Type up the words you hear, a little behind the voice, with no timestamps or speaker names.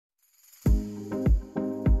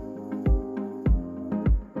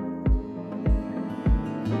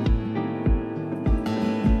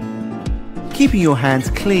Keeping your hands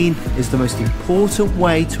clean is the most important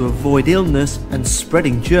way to avoid illness and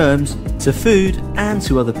spreading germs to food and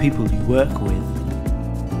to other people you work with.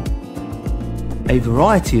 A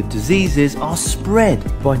variety of diseases are spread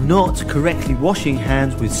by not correctly washing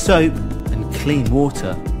hands with soap and clean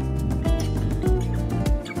water.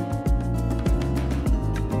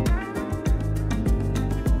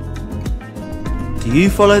 Do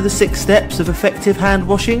you follow the 6 steps of effective hand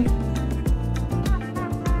washing?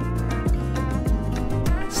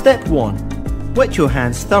 Step 1. Wet your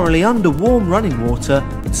hands thoroughly under warm running water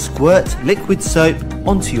and squirt liquid soap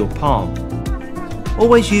onto your palm.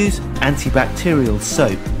 Always use antibacterial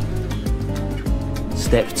soap.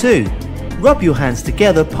 Step 2. Rub your hands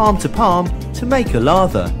together palm to palm to make a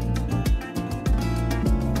lather.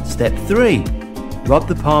 Step 3. Rub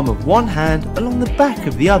the palm of one hand along the back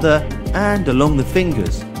of the other and along the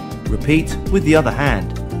fingers. Repeat with the other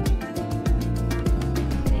hand.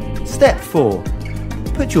 Step 4.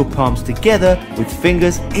 Put your palms together with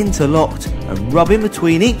fingers interlocked and rub in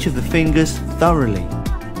between each of the fingers thoroughly.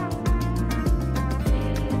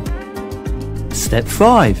 Step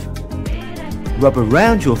 5. Rub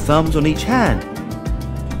around your thumbs on each hand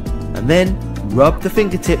and then rub the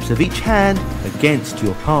fingertips of each hand against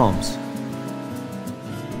your palms.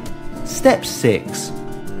 Step 6.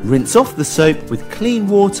 Rinse off the soap with clean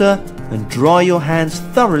water and dry your hands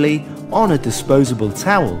thoroughly on a disposable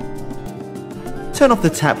towel. Turn off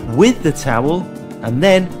the tap with the towel and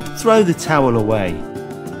then throw the towel away.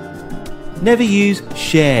 Never use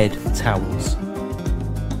shared towels.